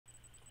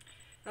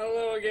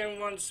Hello again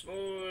once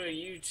more,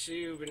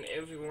 YouTube and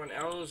everyone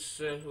else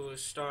who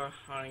is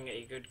starting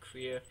a good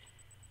career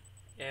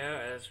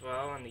as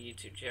well on the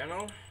YouTube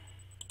channel.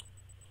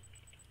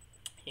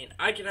 And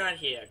I cannot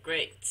hear.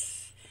 Great.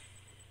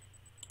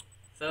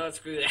 So let's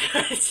screw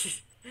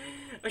that.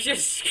 Let's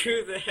just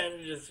screw that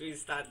and just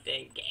restart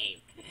the game.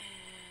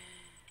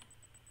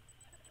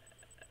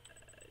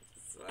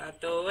 Just let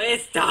the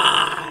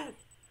restart.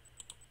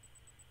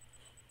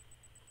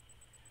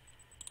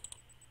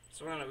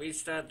 So I'm gonna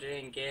restart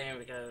the game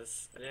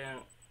because I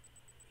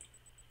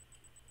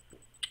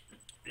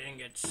didn't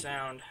get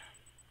sound.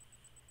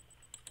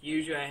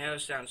 Usually I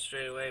have sound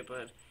straight away,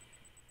 but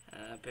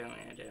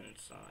apparently I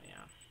didn't, so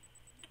yeah.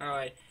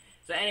 Alright,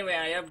 so anyway,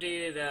 I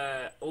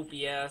updated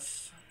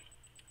OBS.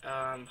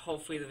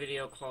 Hopefully the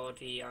video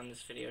quality on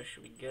this video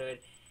should be good.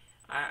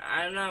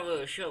 I'm not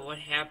really sure what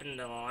happened in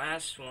the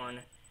last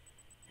one.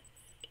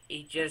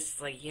 It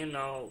just, like, you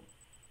know,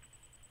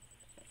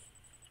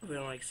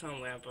 went like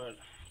somewhere, but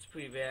it's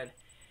pretty bad.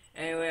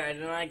 Anyway, I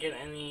did not get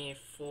any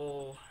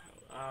full,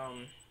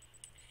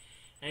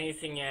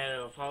 anything yet.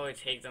 It'll probably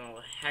take them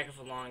a heck of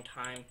a long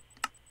time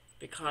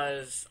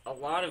because a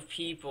lot of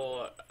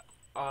people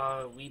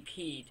are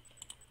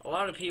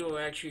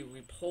actually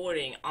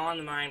reporting on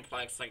the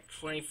Mineplex like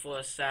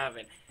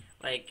 24/7.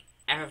 Like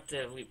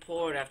after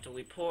report after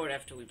report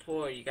after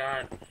report, you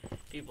got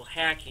people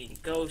hacking,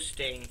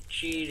 ghosting,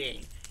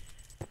 cheating,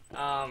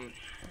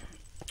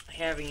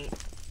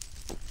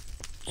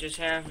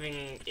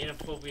 having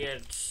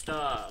inappropriate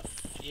stuff,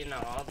 you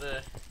know, all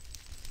the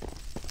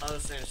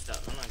same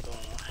stuff. I'm not going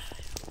on.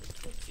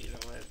 You know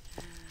what?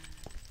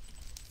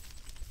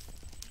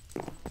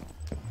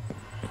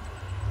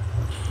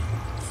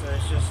 So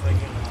it's just like,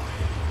 you know,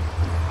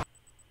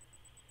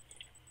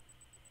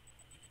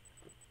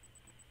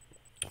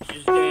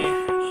 just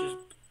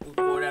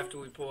report after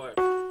report.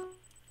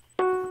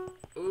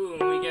 Ooh,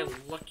 and we get a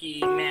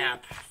lucky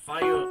map.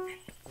 Fire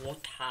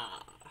water.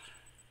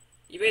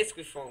 You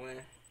basically fall in.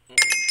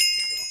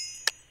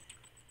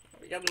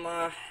 We got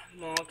my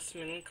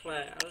marksman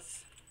class.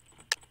 Just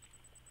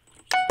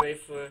wait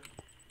for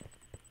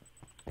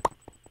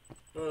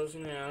bows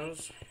and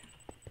arrows.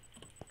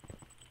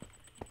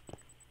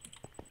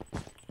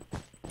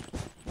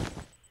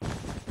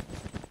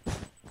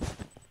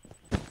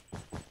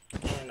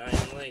 And I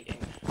am lagging.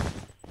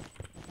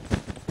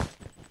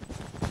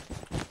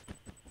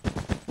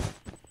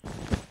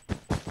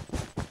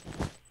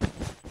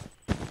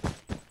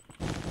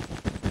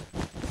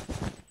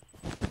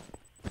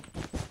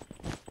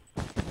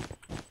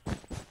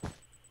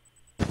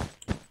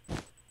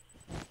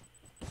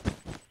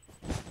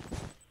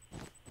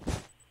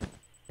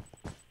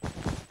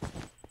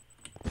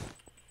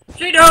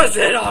 She knows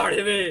it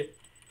already!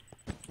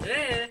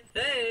 Dang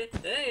it!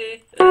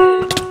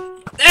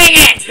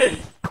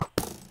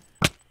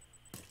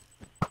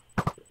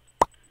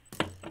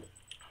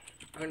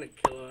 I'm gonna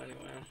kill her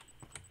anyway.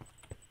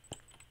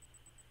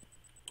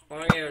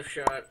 Long arrow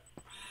shot.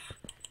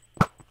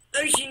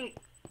 Does she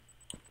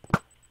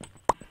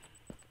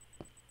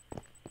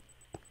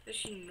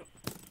know?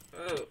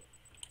 Oh.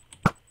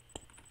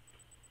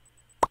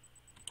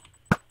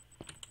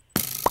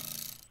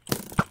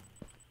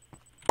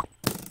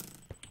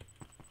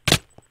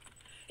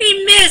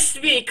 He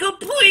missed me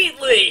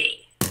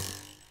completely!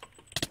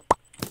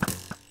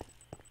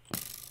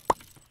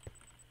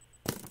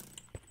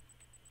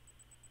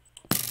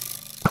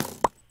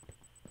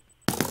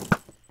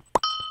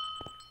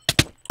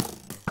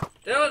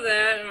 That was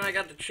that, and I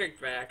got the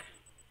trick back.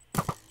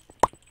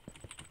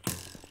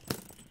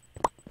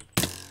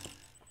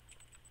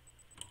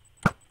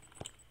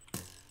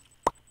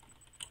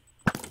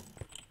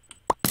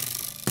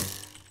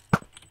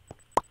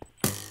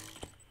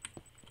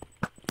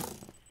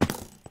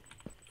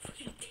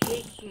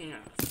 Taking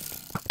us.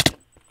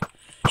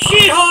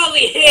 She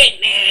hardly hit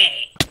me!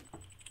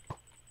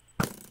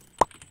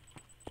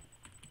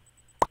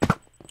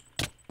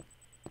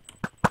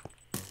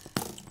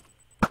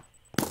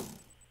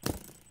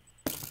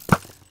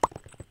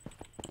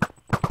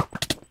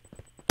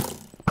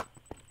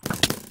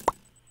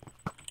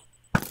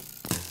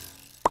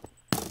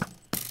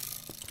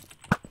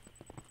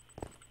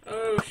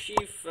 Oh, she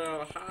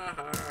fell. Ha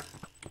ha.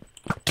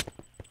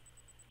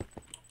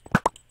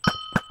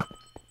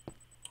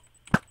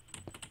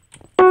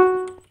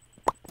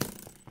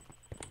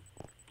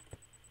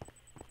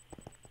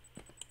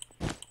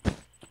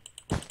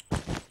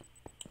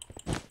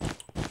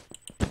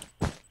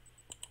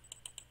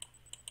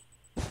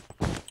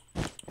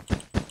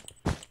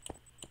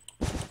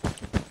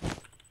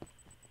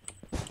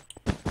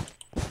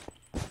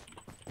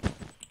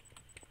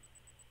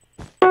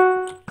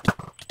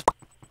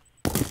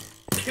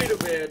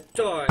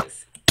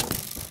 Toys.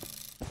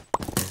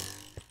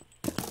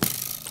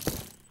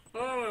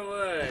 Oh my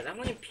word, how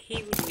many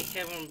people do we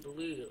have on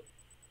blue?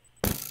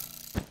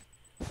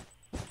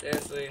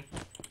 Seriously.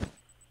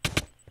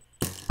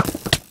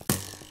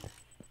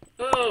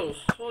 Oh,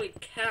 holy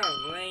cow,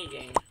 I'm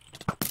lagging.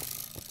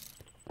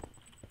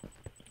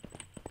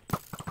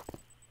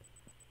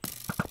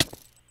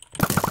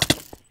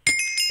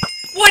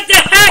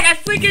 I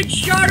freaking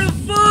shot her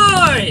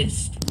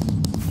first!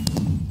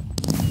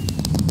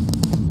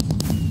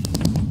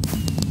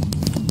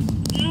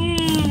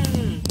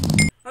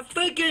 I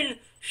freaking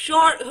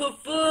shot her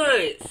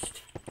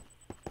first!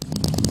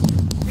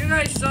 You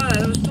guys saw that,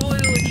 that was totally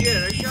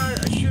legit.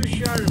 I should have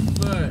shot her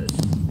first.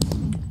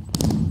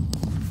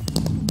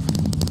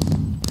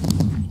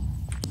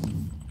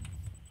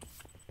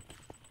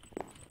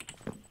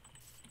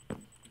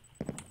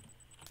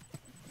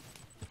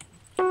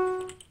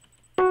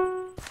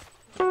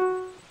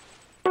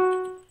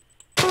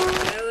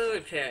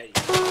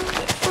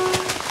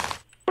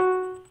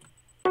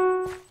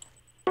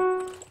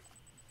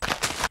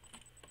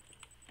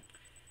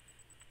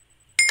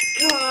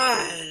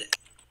 God!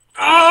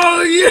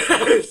 Oh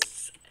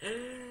yes!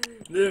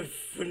 The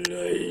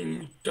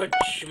Flying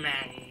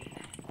Dutchman.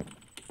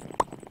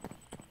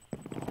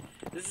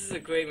 This is a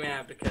great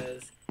map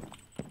because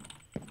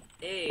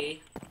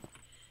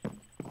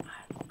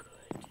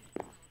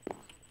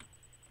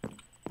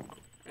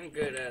I'm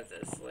good at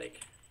this, like.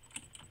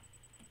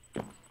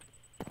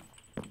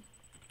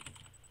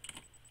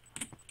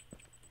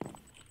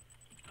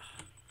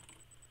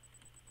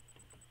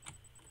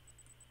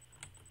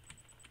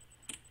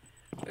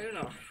 I don't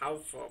know how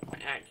far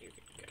back you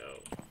can go.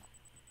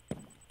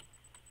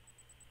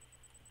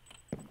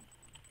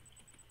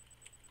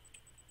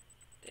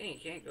 Dang, you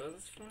can't go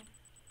this far?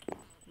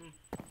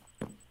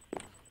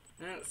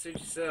 Well, suit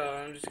yourself,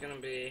 I'm just gonna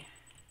be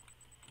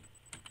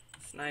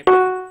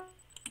sniping.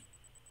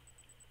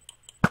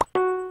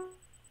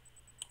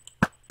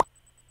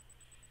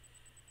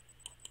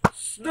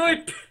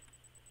 Snipe!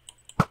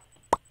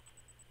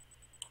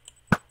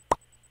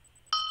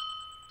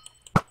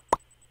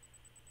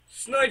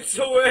 Snipes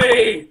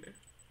away!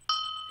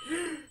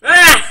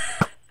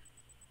 Ah!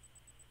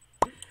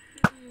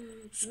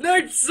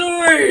 Snipes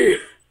away!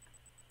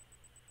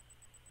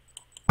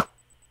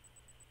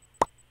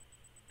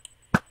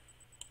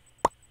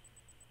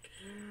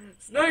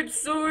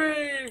 Snipes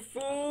away,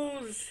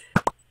 fools!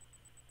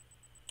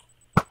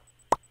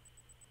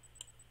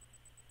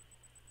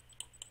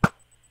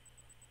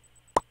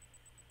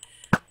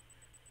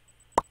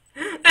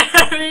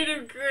 I made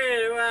him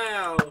crit,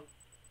 wow!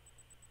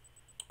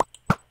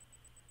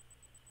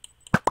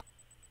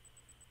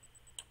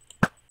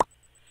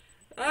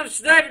 I'm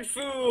sniping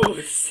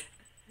fools!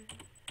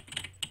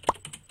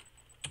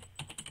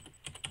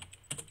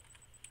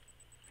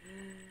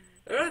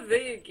 I don't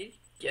think you can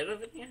get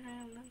over in your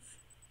hand.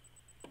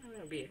 I'm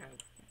gonna be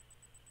helpful.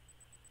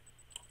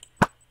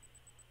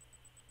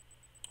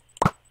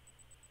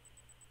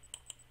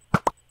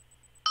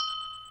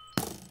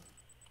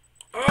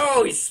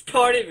 Oh, he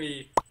spotted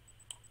me!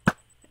 I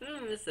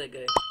don't miss that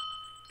guy.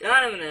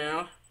 Got him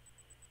now.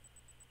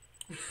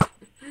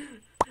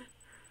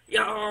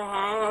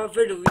 Yeah,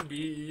 fiddly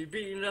bee,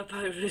 being a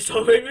pirate is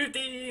so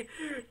empty.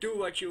 Do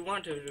what you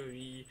want to do.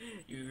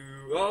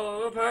 You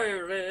are a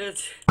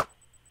pirate.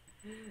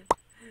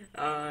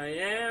 I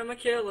am a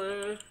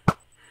killer.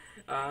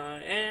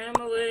 I am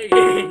a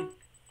legging.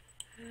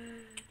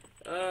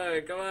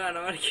 Come on,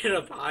 I want to get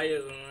up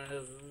higher than this.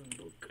 This is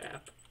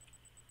bullcrap.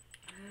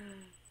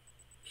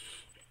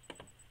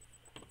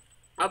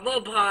 I'm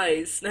up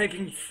high,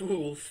 sniping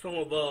fools from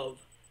above.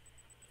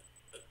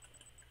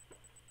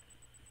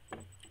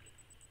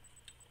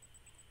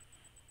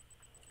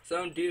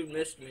 Some dude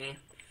missed me.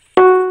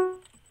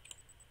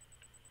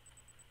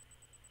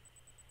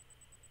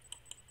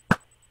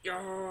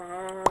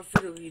 You're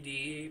fiddly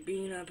dee,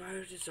 being a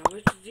pirate is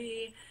always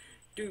D.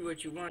 Do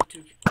what you want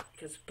to,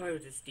 cause a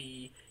pirate is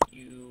D.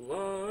 You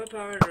are a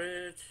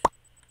pirate.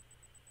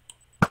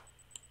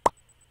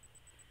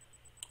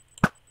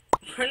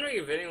 I'm wondering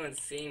if anyone's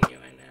seeing me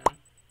right now.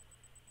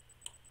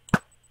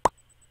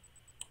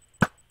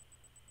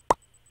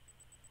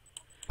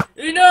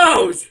 He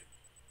knows!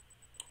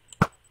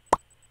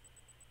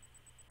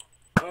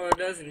 Or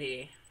doesn't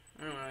he?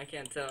 I don't know, I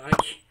can't tell.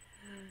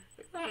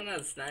 I'm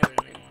not sniping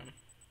anyone.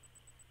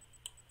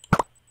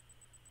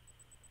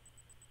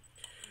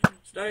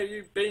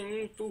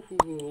 Sniping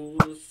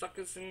fools,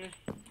 suckers in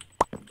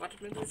the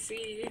bottom of the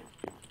sea.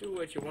 Do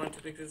what you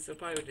want because a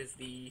pirate is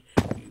the.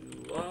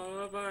 You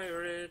are a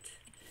pirate.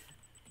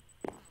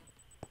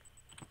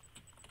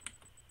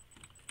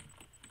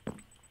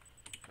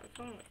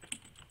 How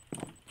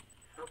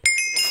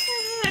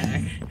the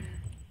heck?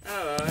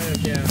 Oh, I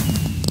don't care.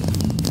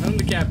 I'm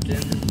the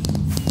captain.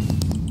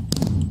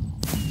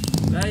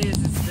 Did I use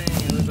this thing?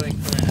 It looks like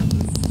crap.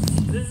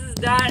 This is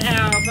not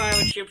how a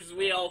pirate ship's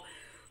wheel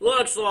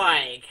looks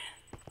like.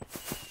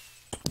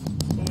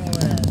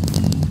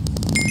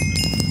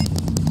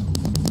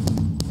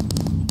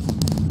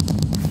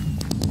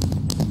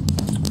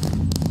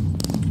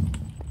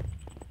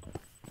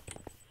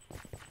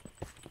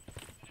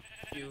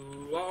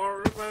 You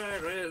are a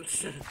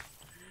pirate.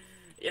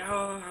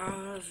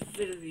 You're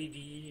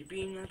fiddly-dee,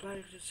 being a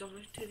pirate is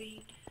always to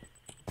thee.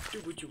 Do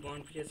what you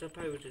want because a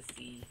pirate is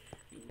thee.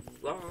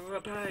 You are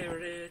a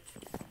pirate.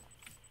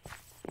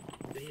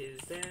 Is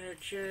that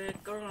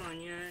chick on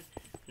yet?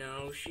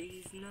 No,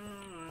 she's not.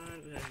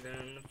 I'm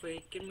gonna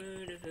freaking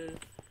murder her.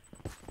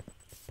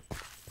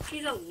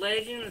 He's a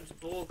legend, it's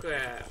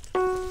bullcrap.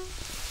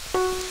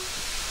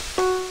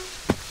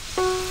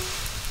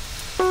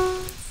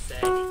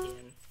 Sad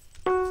again.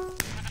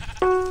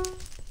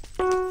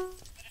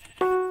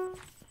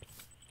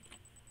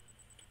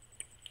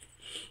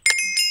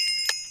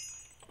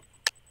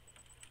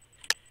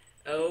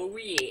 Oh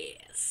yeah,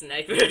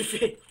 sniper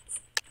defense.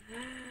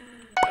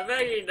 I've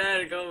actually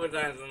died a couple of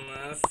times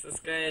on this. This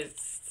guy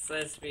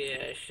says to be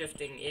a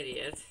shifting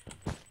idiot.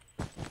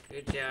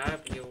 Good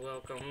job, you're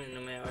welcome in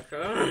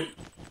America.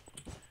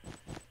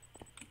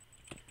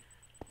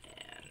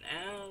 And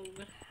now,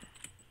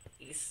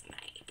 you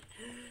snipe.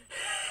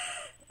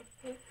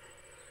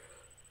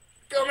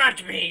 Come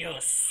at me, you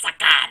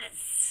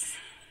suckers!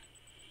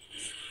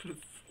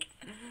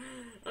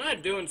 I'm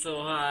not doing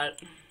so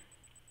hot.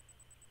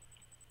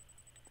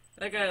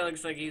 That guy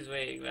looks like he's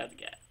waiting about to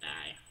die.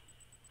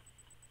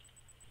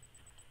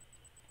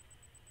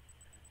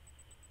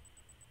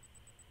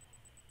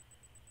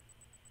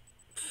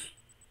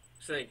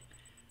 It's like,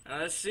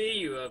 I see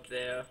you up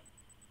there.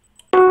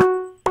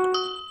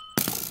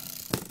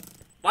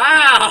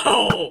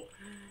 Wow!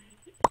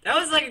 That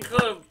was like a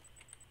club.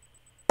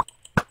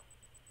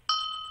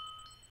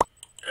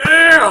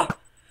 Ugh!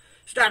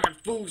 Stopping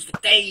fools for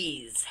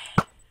days.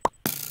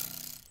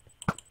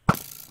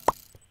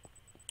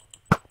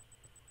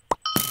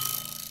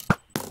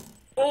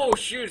 Oh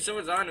shoot,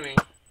 someone's on me.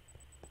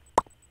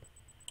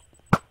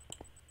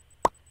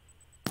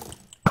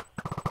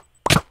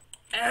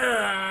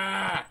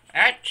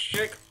 That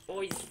chick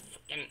always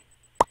fucking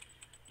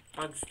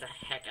bugs the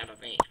heck out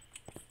of me.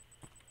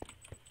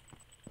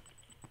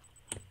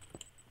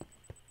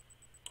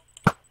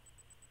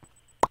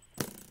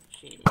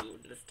 She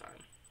moved this time.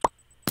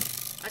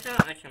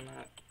 I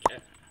cannot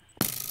get.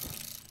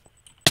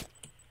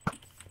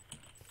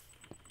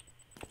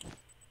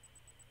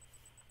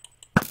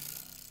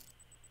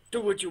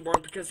 Do what you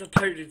want because a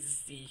pirate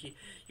is the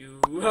you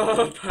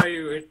are a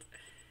pirate.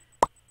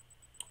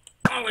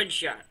 Oh, one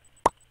shot.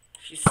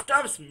 She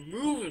stops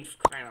moving for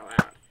crying out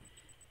loud.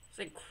 It's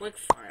like quick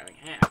firing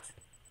hat.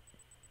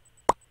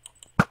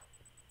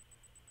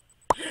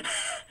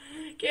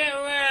 Get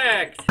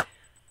wrecked!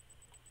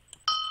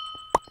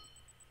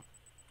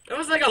 That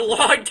was like a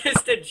long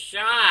distance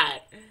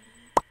shot.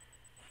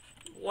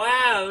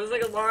 Wow, it was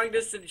like a long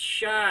distance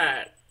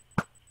shot.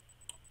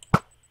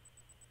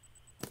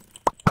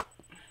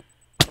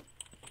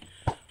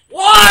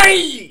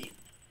 Why?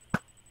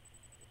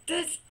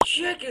 This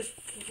chick is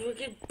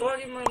freaking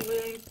bugging my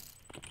little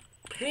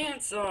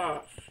pants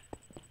off.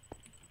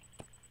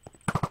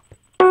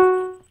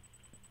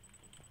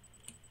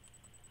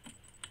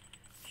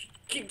 She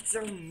keeps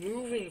on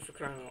moving for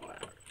crying out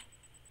loud.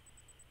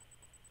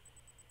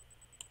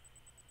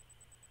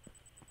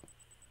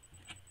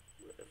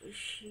 Wherever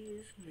she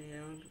is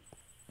now.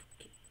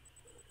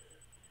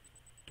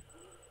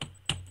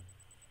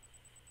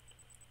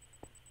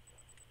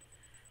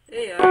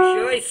 Hey,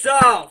 show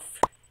yourself!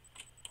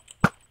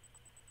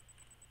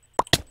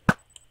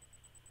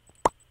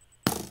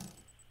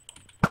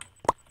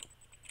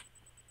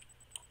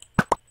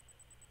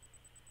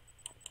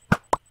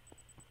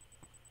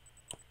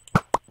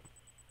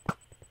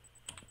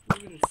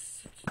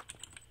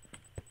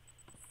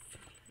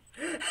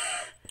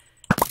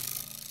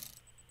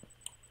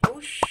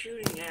 Who's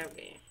shooting at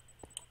me?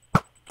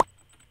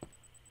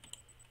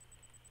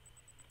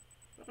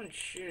 Someone's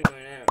shooting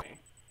at me.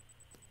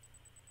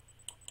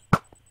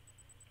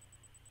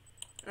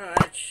 Oh,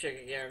 that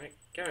chick again.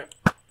 Come here.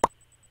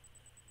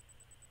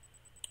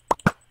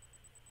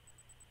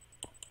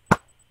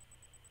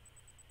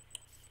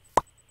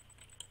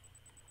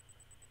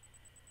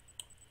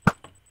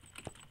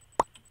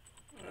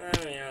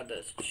 Let me out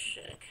this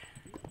chick.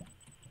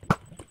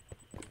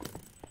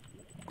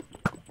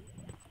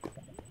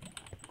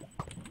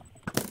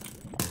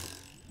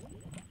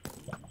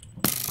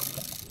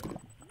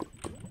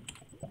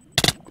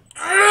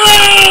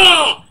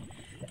 Ah!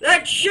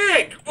 That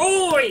chick!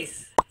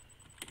 Always!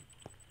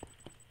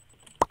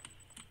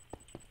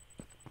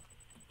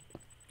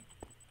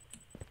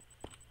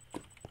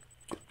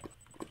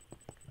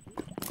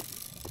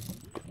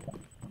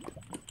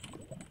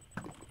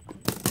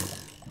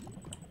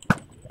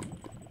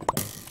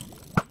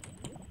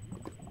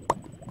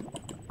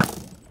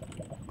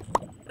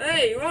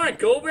 Hey, you wanna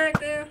go back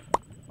there?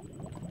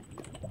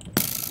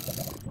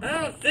 I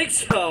don't think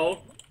so.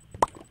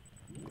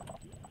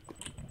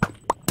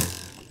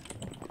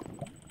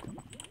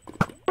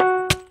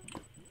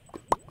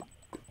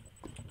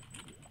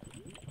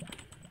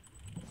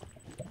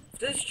 If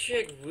this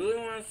chick really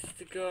wants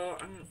to go,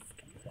 I'm gonna...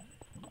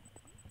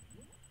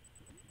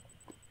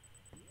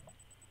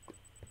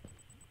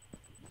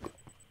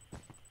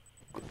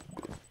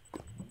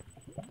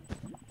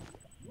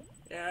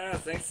 Yeah, I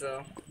don't think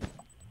so.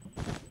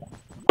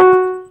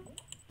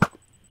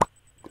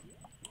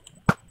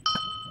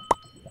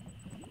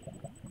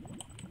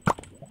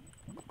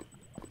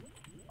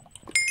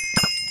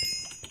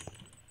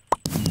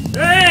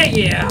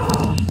 Yeah!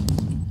 I'm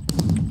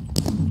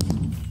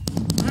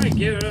gonna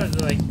give it up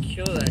to like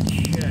kill that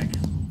chick.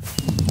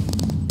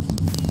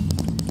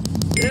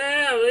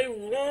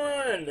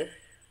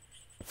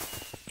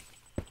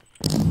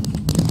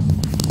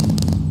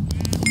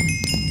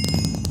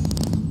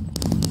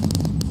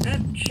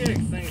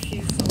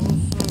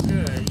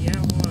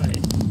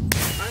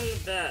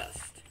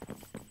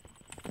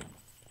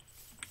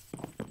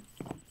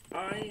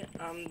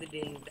 I'm the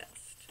dang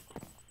best.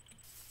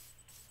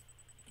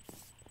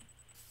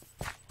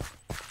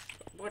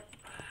 What?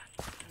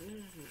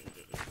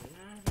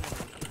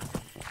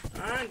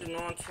 I do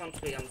not want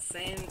to be on the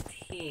same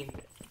team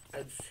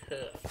as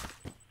her.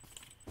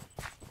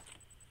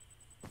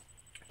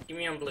 Give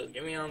me on blue,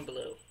 give me on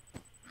blue.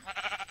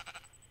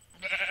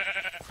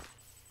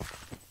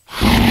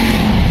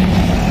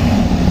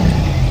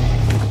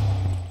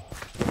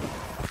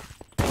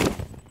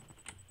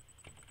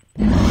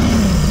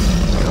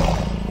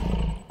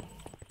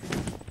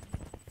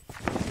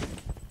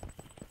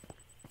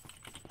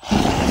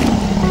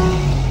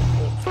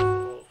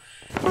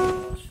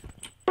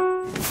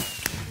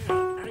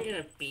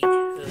 Beat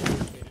her in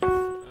her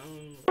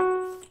own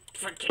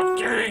freaking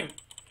game.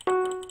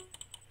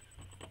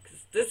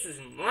 Cause this is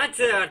my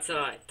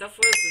territory. Tough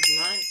Force is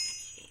mine.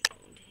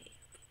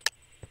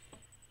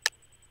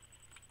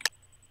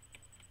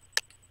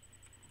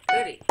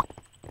 Ready.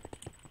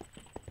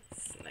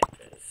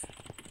 Snipers.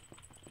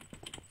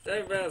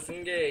 Snipers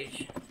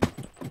engage.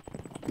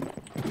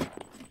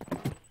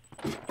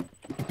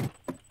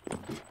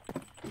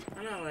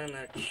 I'm not letting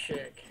that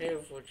chick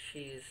have what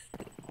she's.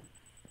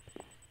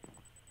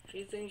 Do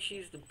you think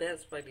she's the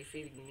best by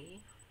defeating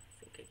me?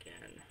 I think I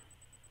can.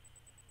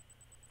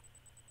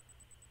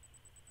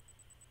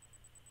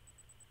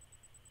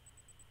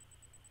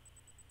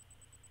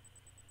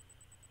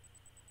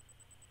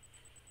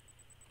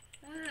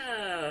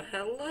 Ah,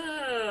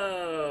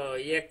 hello!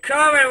 You're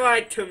coming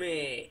right to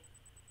me!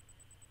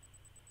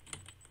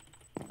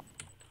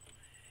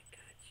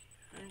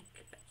 I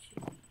got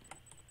you.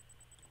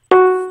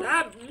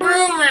 Stop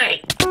moving!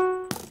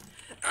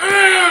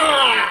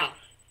 Ah!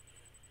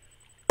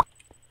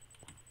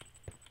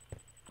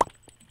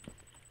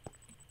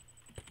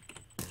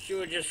 She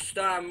would just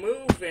start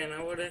moving,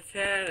 I would have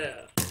had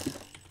her.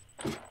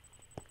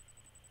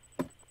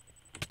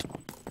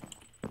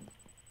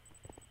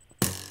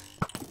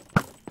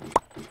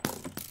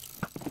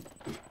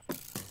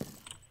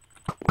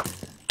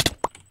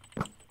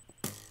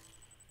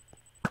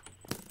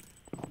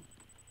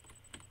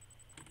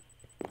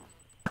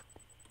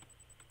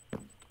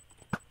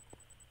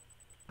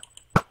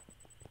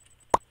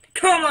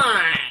 Come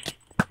on!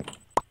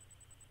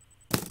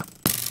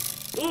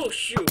 Oh,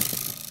 shoot.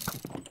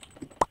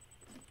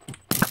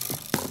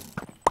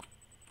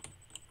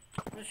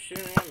 That's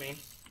shooting at me.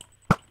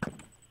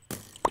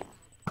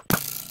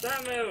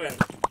 Stop moving.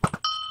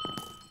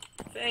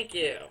 Thank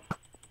you.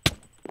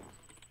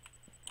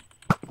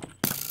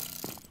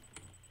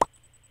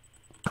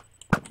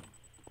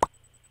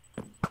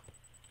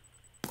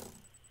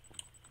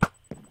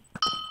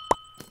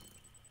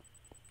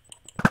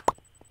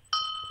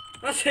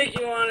 I think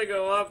you want to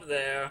go up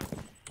there.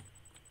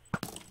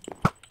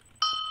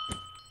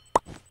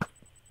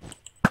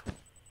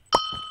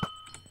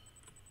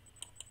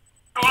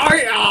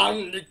 I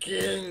am the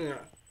king!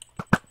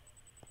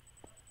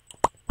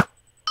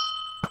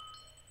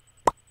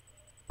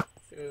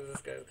 See what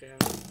this guy can.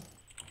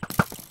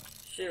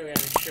 Shoot him,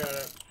 shut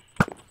up.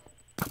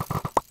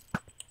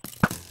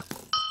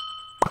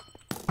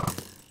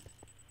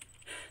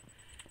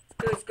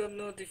 This guy's got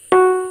no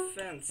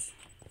defense.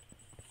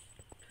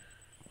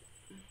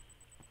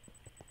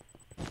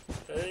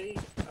 I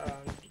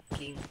am the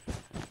king.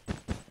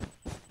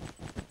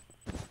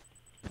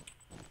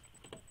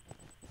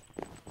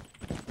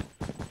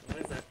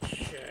 Where's that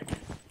chick?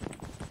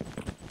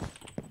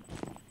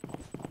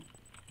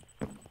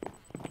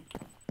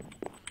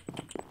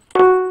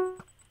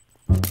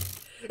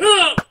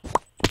 Oh!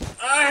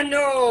 Ah,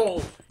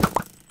 no!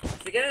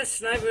 To get a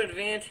sniper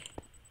advantage.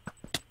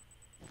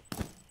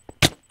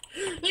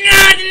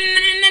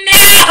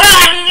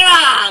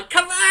 No!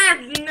 Come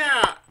on!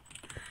 No!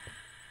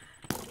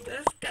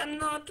 This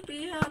cannot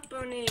be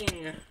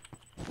happening.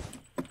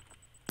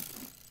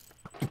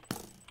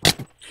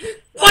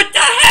 What the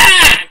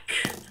heck?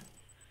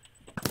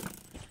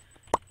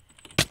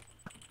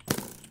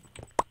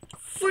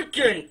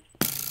 Freaking!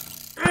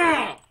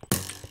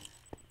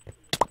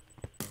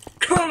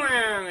 Come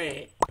at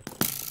me!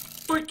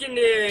 Freaking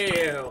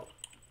deal!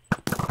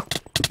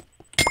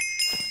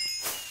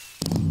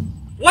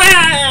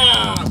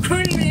 Wow!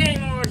 Couldn't be